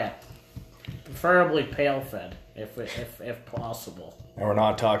quiet. Preferably pale fed, if possible. And we're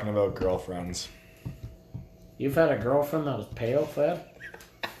not talking about girlfriends. You've had a girlfriend that was pale fed?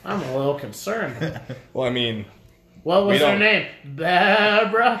 I'm a little concerned. Well, I mean... What was her name?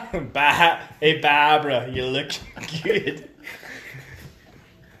 Barbara? Hey, Barbara, you look good.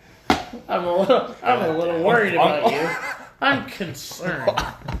 I'm a little worried about you. I'm concerned.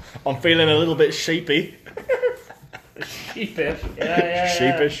 I'm feeling a little bit sheepy. Sheepish. Yeah.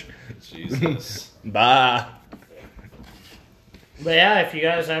 Sheepish. Jesus. Bah. But yeah, if you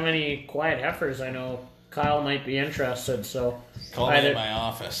guys have any quiet heifers, I know Kyle might be interested, so... Call me in my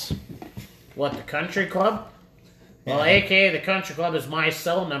office. What, the country club? Well, aka the country club is my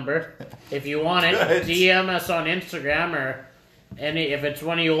cell number. If you want it, DM us on Instagram, or if it's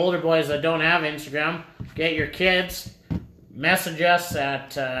one of you older boys that don't have Instagram, get your kids, message us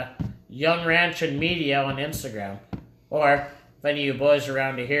at Young Ranch and Media on Instagram. Or if any of you boys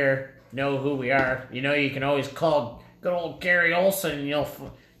around here know who we are, you know you can always call good old Gary Olson and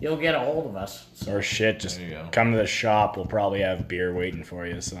you'll get a hold of us. So. Or shit, just come to the shop. We'll probably have beer waiting for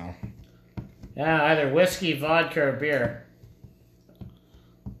you, so... Yeah, either whiskey, vodka, or beer.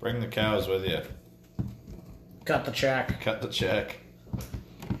 Bring the cows with you. Cut the check. Cut the check.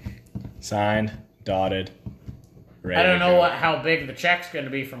 Signed, dotted, ready. I don't know how big the check's going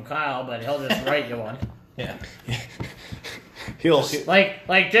to be from Kyle, but he'll just write you one. Yeah. He'll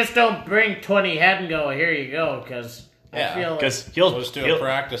just don't bring 20 head and go, here you go, because I feel because we'll just do a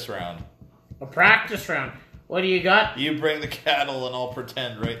practice round. A practice round. What do you got? You bring the cattle and I'll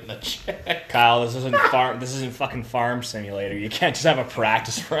pretend right in the check. Kyle, this isn't farm. This isn't fucking Farm Simulator. You can't just have a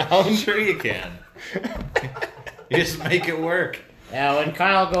practice round. Sure you can. You just make it work. Yeah, when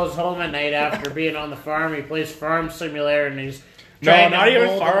Kyle goes home at night after being on the farm, he plays Farm Simulator and he's no, not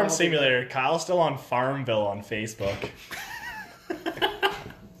even Farm Simulator. Kyle's still on Farmville on Facebook.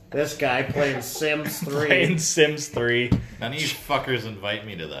 This guy playing Sims 3. Playing Sims 3. None of you fuckers invite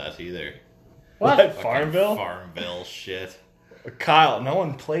me to that either. What? Farmville? Farmville shit. Kyle, no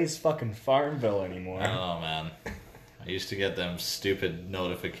one plays fucking Farmville anymore. I don't know, man. I used to get them stupid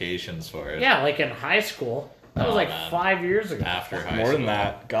notifications for it. Yeah, like in high school. That was like man. 5 years ago. After high More school. than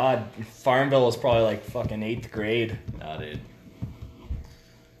that. God, Farmville was probably like fucking 8th grade. No, dude.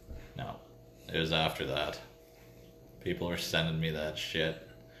 No. It was after that. People were sending me that shit.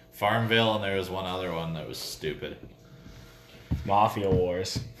 Farmville, and there was one other one that was stupid. Mafia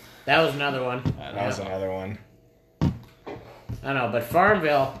Wars. That was another one. I That was know. another one. I know, but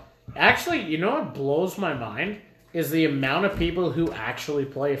Farmville... Actually, you know what blows my mind? Is the amount of people who actually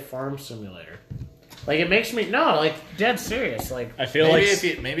play Farm Simulator. Like, it makes me... No, like, dead serious. Like, I feel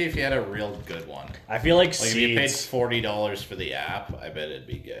Maybe if you had a real good one. I feel like Like if you paid Seeds. $40 for the app, I bet it'd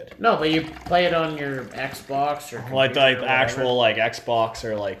be good. no, but you play it on your Xbox or Like computer or actual whatever. like Xbox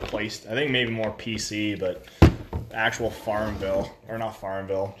or like I think maybe more PC, but actual Farmville or not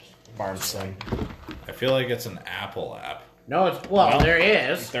Farmville, Farm Sim. I feel like it's an Apple app. No, it's... Well, there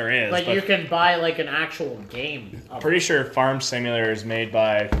is. There is, But but- you can buy, like, an actual game. Of Pretty sure Farm Simulator is made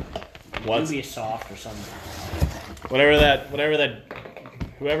by what's Ubisoft or something.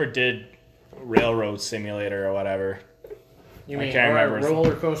 whoever did Railroad Simulator or whatever. You I mean can't remember.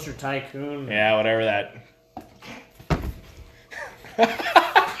 Roller Coaster Tycoon? Yeah, whatever that.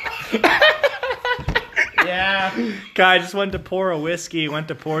 Yeah. Guy just went to pour a whiskey, went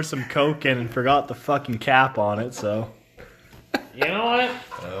to pour some Coke in, and forgot the fucking cap on it. So You know what?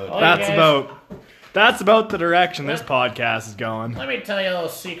 All you that's guys- that's about the direction this podcast is going. Let me tell you a little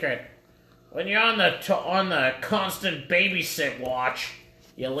secret. When you're on the constant babysit watch,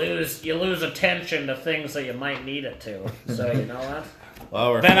 you lose attention to things that you might need it to. So you know what?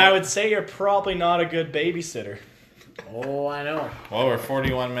 Well, Then I would say you're probably not a good babysitter. Oh, I know. Well, we're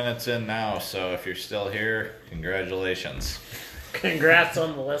 41 minutes in now, so if you're still here, congratulations. Congrats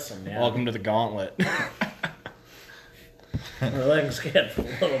on the listen, man. Welcome to the gauntlet. Things get a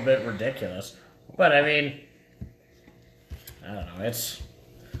little bit ridiculous, but I mean, I don't know. It's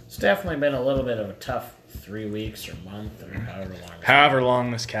definitely been a little bit of a tough 3 weeks or month or however long. However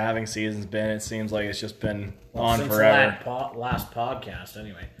long this calving season's been, it seems like it's just been on Since forever. the last podcast,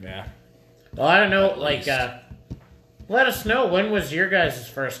 anyway. Yeah. Well, I don't know. At Like, least. let us know, when was your guys'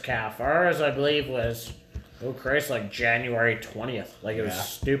 first calf? Ours, I believe, was, oh Christ, like January 20th. Like, it was Yeah.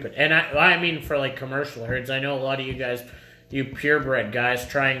 stupid. And I mean, for like commercial herds, I know a lot of you guys, you purebred guys,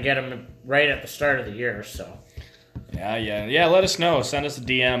 try and get them right at the start of the year. So Yeah. Let us know. Send us a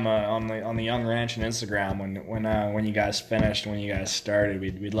DM on the Young Ranch and Instagram when you guys finished, when you guys started.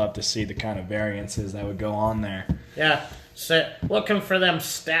 We'd love to see the kind of variances that would go on there. yeah, so looking for them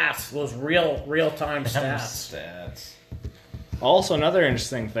stats, those real time stats. Stats. Also, another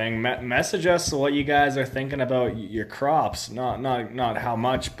interesting thing: message us what you guys are thinking about your crops. Not how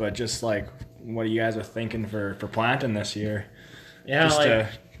much, but just like what you guys are thinking for planting this year. Yeah, Just like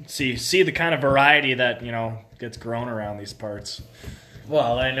to see the kind of variety that gets grown around these parts.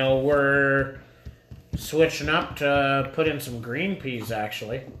 well, I know we're switching up to put in some green peas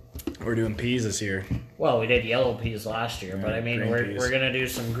actually. We're doing peas this year. Well, we did yellow peas last year, but I mean, green we're peas. gonna do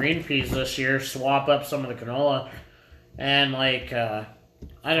some green peas this year. Swap up some of the canola, and like I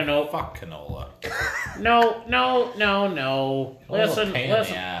don't know. Fuck canola. No. Listen,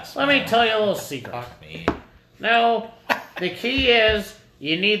 Listen. ass, Let me man. tell you a little secret. Fuck me. No, the key is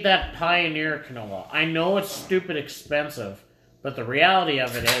you need that Pioneer canola. I know it's stupid expensive, but the reality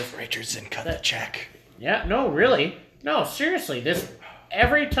of it is, Richardson, cut the check. yeah, no, really, no, seriously. This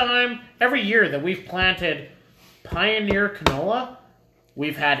every year that we've planted Pioneer canola,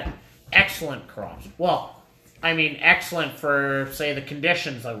 we've had excellent crops. Well, I mean, excellent for say the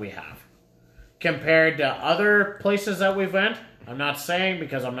conditions that we have compared to other places that we've went. I'm not saying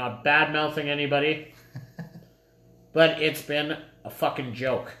because I'm not bad mouthing anybody, but it's been a fucking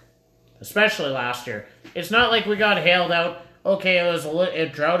joke, especially last year. It's not like we got hailed out. Okay,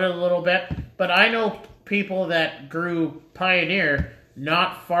 it droughted a little bit, but I know people that grew Pioneer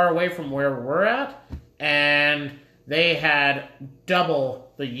not far away from where we're at, and they had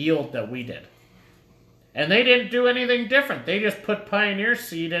double the yield that we did. And they didn't do anything different. They just put Pioneer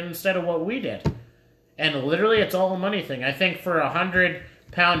seed in instead of what we did. And literally, it's all a money thing. I think for a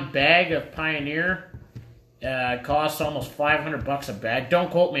 100-pound bag of Pioneer, costs almost $500 a bag.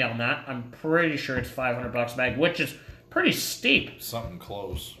 Don't quote me on that. I'm pretty sure it's $500 a bag, which is pretty steep Something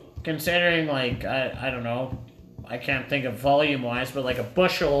close. considering. Like I don't know. I can't think of volume wise, but like a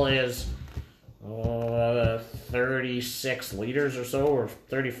bushel is 36 liters or so, or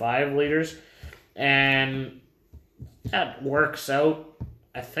 35 liters, and that works out,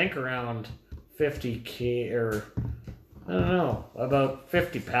 I think, around 50K, or don't know, about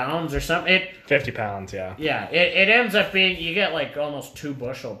 50 pounds or something. 50 pounds, yeah. Yeah, it ends up being, you get like almost 2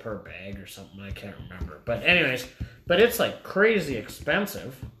 bushel per bag or something, I can't remember. But anyways, but it's like crazy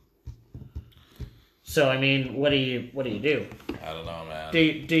expensive. So, I mean, what do you do? I don't know, man. Do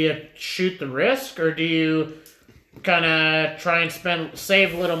you shoot the risk, or do you kind of try and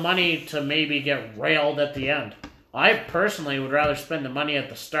save a little money to maybe get railed at the end? I personally would rather spend the money at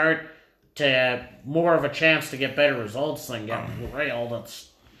the start to have more of a chance to get better results than get railed.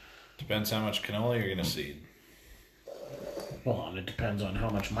 Depends how much canola you're going to seed. Well, and it depends on how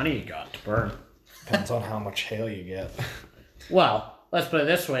much money you got to burn. Depends on how much hail you get. Well, let's put it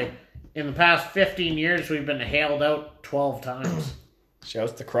this way. In the past 15 years, we've been hailed out 12 times.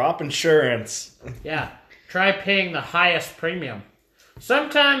 Shows the crop insurance. Yeah. Try paying the highest premium.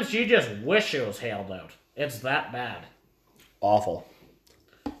 Sometimes you just wish it was hailed out. It's that bad. Awful.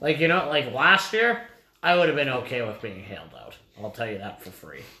 Like, like last year, I would have been okay with being hailed out. I'll tell you that for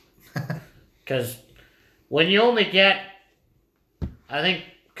free. Because when you only get, I think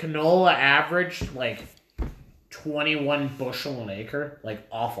canola averaged like 21 bushel an acre, like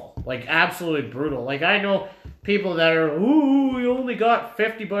awful, like absolutely brutal. Like I know people that are, you only got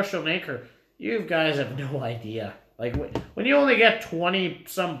 50 bushel an acre. You guys have no idea. Like when you only get 20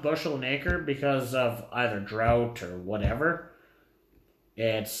 some bushel an acre because of either drought or whatever,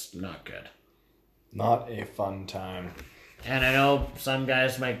 it's not good. Not a fun time. And I know some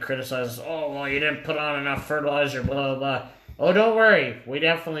guys might criticize, you didn't put on enough fertilizer, blah, blah, blah. Oh, don't worry. We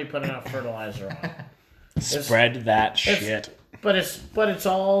definitely put enough fertilizer on. Spread that shit. But it's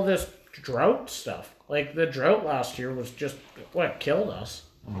all this drought stuff. Like the drought last year was just what killed us.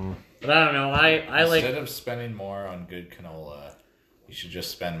 Mm. But I don't know. I like, instead of spending more on good canola, you should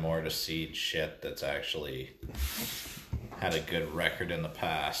just spend more to seed shit that's actually had a good record in the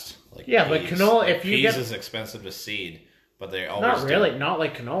past. Like yeah, peas. but canola, if you peas get, is expensive to seed, but they always not really, not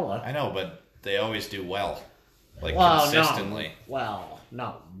like canola. I know, but they always do well, like well, consistently.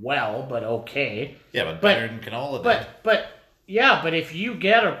 Not well, but okay. Yeah, but better than canola. But if you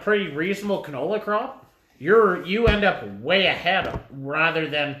get a pretty reasonable canola crop, you end up way ahead rather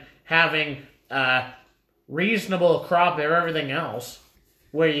than having a reasonable crop of everything else,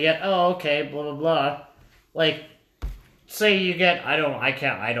 where you get blah blah blah. Like, say you get I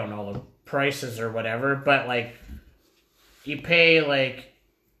don't know the prices or whatever, but like you pay like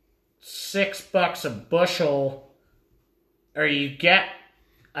 $6 a bushel, or you get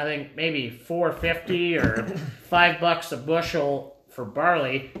I think maybe $4.50 or $5 a bushel for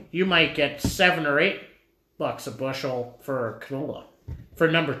barley. You might get $7 or $8 a bushel for canola, for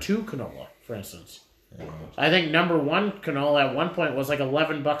number 2 canola, for instance. Yeah. I think number 1 canola at one point was like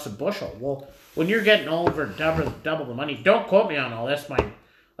 $11 a bushel. Well, when you're getting over double the money, don't quote me on all this.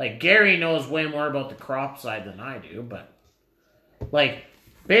 Gary knows way more about the crop side than I do, but like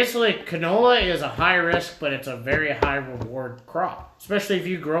basically canola is a high risk, but it's a very high reward crop, especially if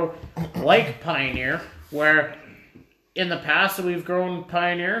you grow like Pioneer, where in the past that we've grown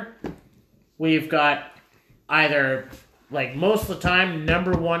Pioneer, we've got either like most of the time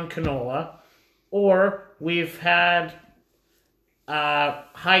number 1 canola, or we've had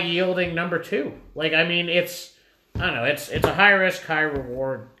high yielding number 2. Like, I mean, it's a high risk, high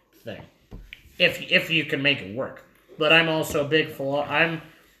reward thing, if you can make it work. But I'm also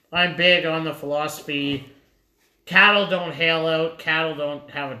I'm big on the philosophy: cattle don't hail out, cattle don't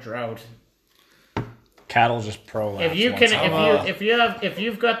have a drought. Cattle just prolapse. If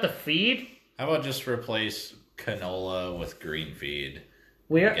you've got the feed, how about just replace canola with green feed?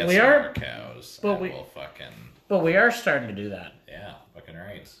 We are cows, but we are starting to do that. Yeah, fucking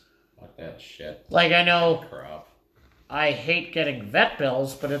right. Fuck that shit. Like, I know crop. I hate getting vet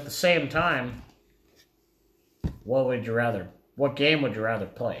bills, but at the same time, what game would you rather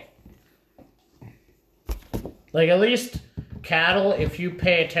play? Like, at least cattle, if you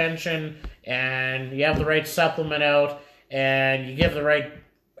pay attention and you have the right supplement out and you give the right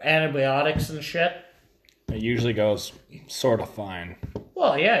antibiotics and shit, it usually goes sort of fine.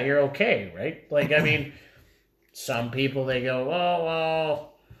 Well, yeah, you're okay, right? Like, I mean, some people, they go,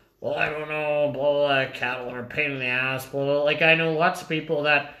 well, I don't know, blah, blah, cattle are a pain in the ass, blah, blah. Like, I know lots of people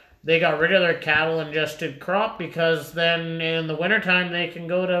that they got rid of their cattle and just did crop, because then in the wintertime they can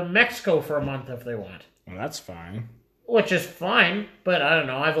go to Mexico for a month if they want. Well, that's fine. Which is fine, but I don't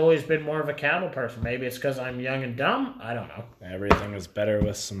know. I've always been more of a cattle person. Maybe it's because I'm young and dumb. I don't know. Everything is better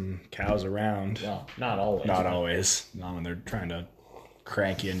with some cows around. Well, not always. Not always. Not when they're trying to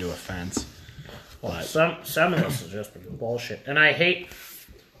crank you into a fence. Well, but some of this is just bullshit. And I hate...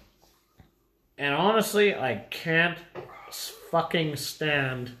 And honestly, I can't fucking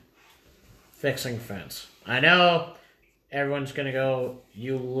stand fixing fence. I know everyone's going to go,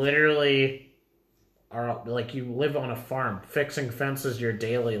 you literally are like, you live on a farm. Fixing fences your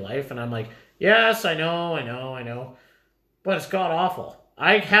daily life. And I'm like, yes, I know. But it's god awful.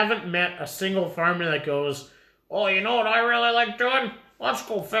 I haven't met a single farmer that goes, oh, you know what I really like doing? Let's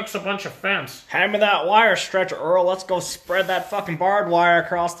go fix a bunch of fence. Hand me that wire stretcher, Earl. Let's go spread that fucking barbed wire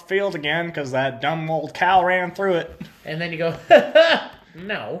across the field again because that dumb old cow ran through it. And then you go,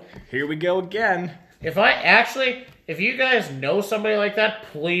 no. Here we go again. If you guys know somebody like that,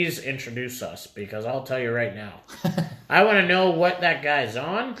 please introduce us, because I'll tell you right now. I want to know what that guy's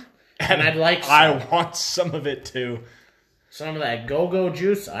on, and I'd like some. I want some of it too. Some of that go-go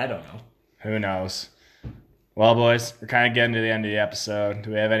juice? I don't know. Who knows? Well, boys, we're kind of getting to the end of the episode.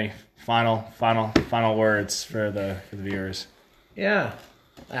 Do we have any final words for the viewers? Yeah,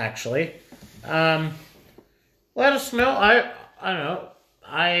 actually. Let us know. I don't know.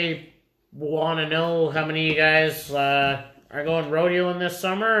 I want to know how many of you guys are going rodeoing this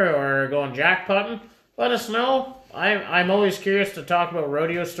summer or going jackpotting. Let us know. I'm always curious to talk about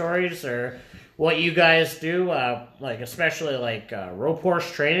rodeo stories or what you guys do, like especially like rope horse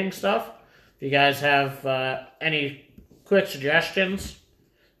training stuff. If you guys have any quick suggestions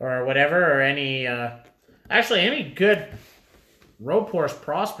or whatever, or any good rope horse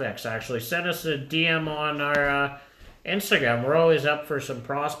prospects, actually send us a DM on our Instagram. We're always up for some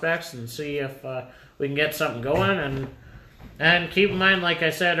prospects and see if we can get something going. And keep in mind, like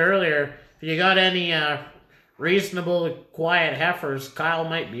I said earlier, if you got any reasonable, quiet heifers, Kyle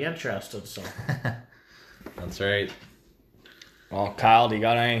might be interested. So That's right. Well, Kyle, do you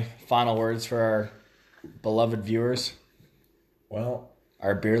got any final words for our beloved viewers? Well,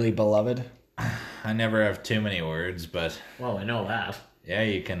 Our dearly beloved? I never have too many words, but well, I know that. yeah,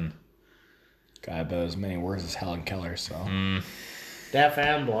 you can. Got about as many words as Helen Keller, so. Deaf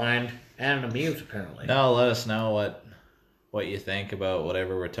and blind and a mute, apparently. No, let us know what you think about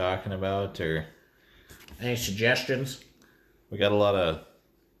whatever we're talking about, or Any suggestions? we got a lot of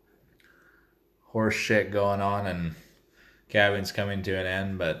horse shit going on, and Calving's coming to an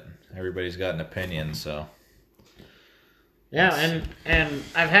end, but everybody's got an opinion, so. Yeah, and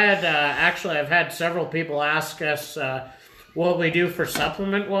I've had several people ask us what we do for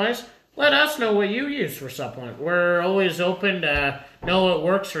supplement wise. Let us know what you use for supplement. We're always open to know what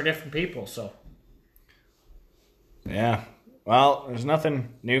works for different people. So Yeah. Well, there's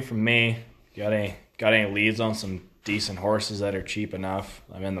nothing new from me. Got any leads on some decent horses that are cheap enough?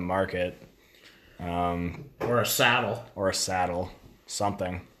 I'm in the market. or a saddle. Or a saddle.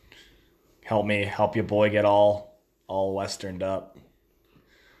 Something. Help your boy get all westerned up.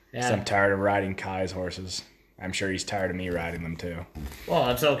 Yeah. I'm tired of riding Kai's horses. I'm sure he's tired of me riding them too. Well,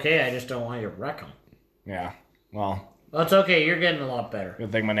 it's okay. I just don't want you to wreck them. Yeah. Well, it's okay. You're getting a lot better.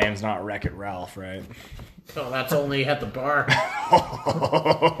 good thing my name's not Wreck-It Ralph, right? So that's only at the bar.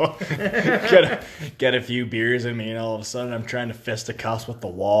 get a few beers in me, and all of a sudden I'm trying to fisticuffs with the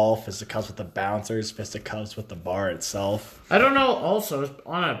wall, fisticuffs with the bouncers, fisticuffs with the bar itself. I don't know. Also,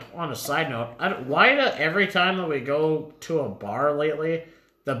 on a side note, why do every time that we go to a bar lately,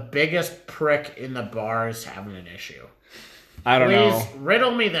 the biggest prick in the bar is having an issue? I don't know. Please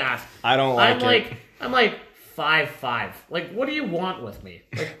riddle me that. I don't like it. I'm like 5'5". Like, what do you want with me?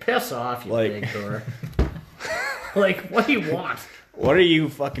 Like, piss off, you Like- big tour. Like, what do you want? What are you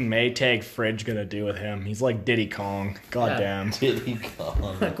fucking Maytag Fridge gonna do with him? He's like Diddy Kong. Goddamn. Diddy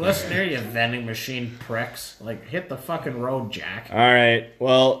Kong. Like, listen here, you vending machine pricks. Like, hit the fucking road, Jack. All right.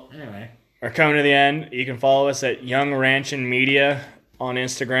 Well, Anyway. we're coming to the end. You can follow us at Young Ranchin' Media on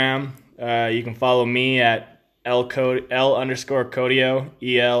Instagram. You can follow me at L_Codio,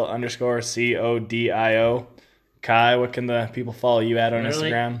 EL_CODIO. Kai, what can the people follow you at on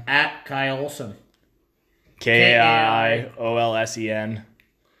Literally, Instagram? At Kai Olsen. KAIOLSEN.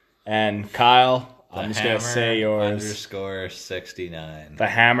 And Kyle, I'm just going to say yours. _69. The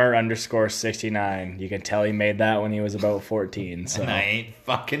Hammer _69. You can tell he made that when he was about 14. So, And I ain't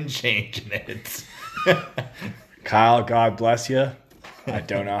fucking changing it. Kyle, God bless you. I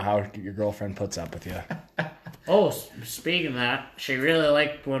don't know how your girlfriend puts up with you. Oh, speaking of that, she really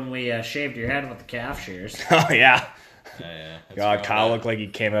liked when we shaved your head with the calf shears. Oh, yeah. Yeah, God, Kyle looked like he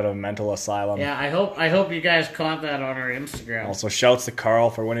came out of a mental asylum. Yeah, I hope you guys caught that on our Instagram. Also, shouts to Carl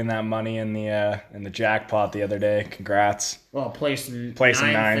for winning that money in the jackpot the other day. Congrats. Well, placing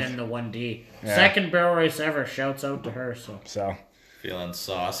ninth in the 1D. Yeah. Second barrel race ever. Shouts out to her. So feeling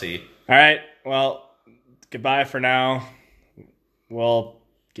saucy. All right. Well, goodbye for now. We'll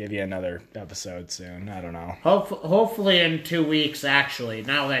give you another episode soon. I don't know. hopefully in 2 weeks, actually,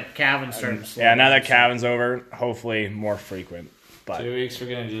 now that Calvin's starting to slow Yeah, now down, that Calvin's over, hopefully more frequent. But 2 weeks we're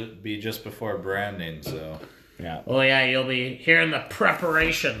going to be just before branding, so. Yeah. Oh, yeah, you'll be hearing the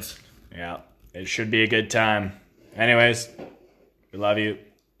preparations. Yeah. It should be a good time. Anyways, we love you.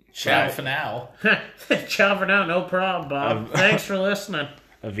 Ciao for now. Ciao for now, no problem, Bob. Thanks for listening.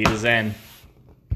 Auf Wiedersehen.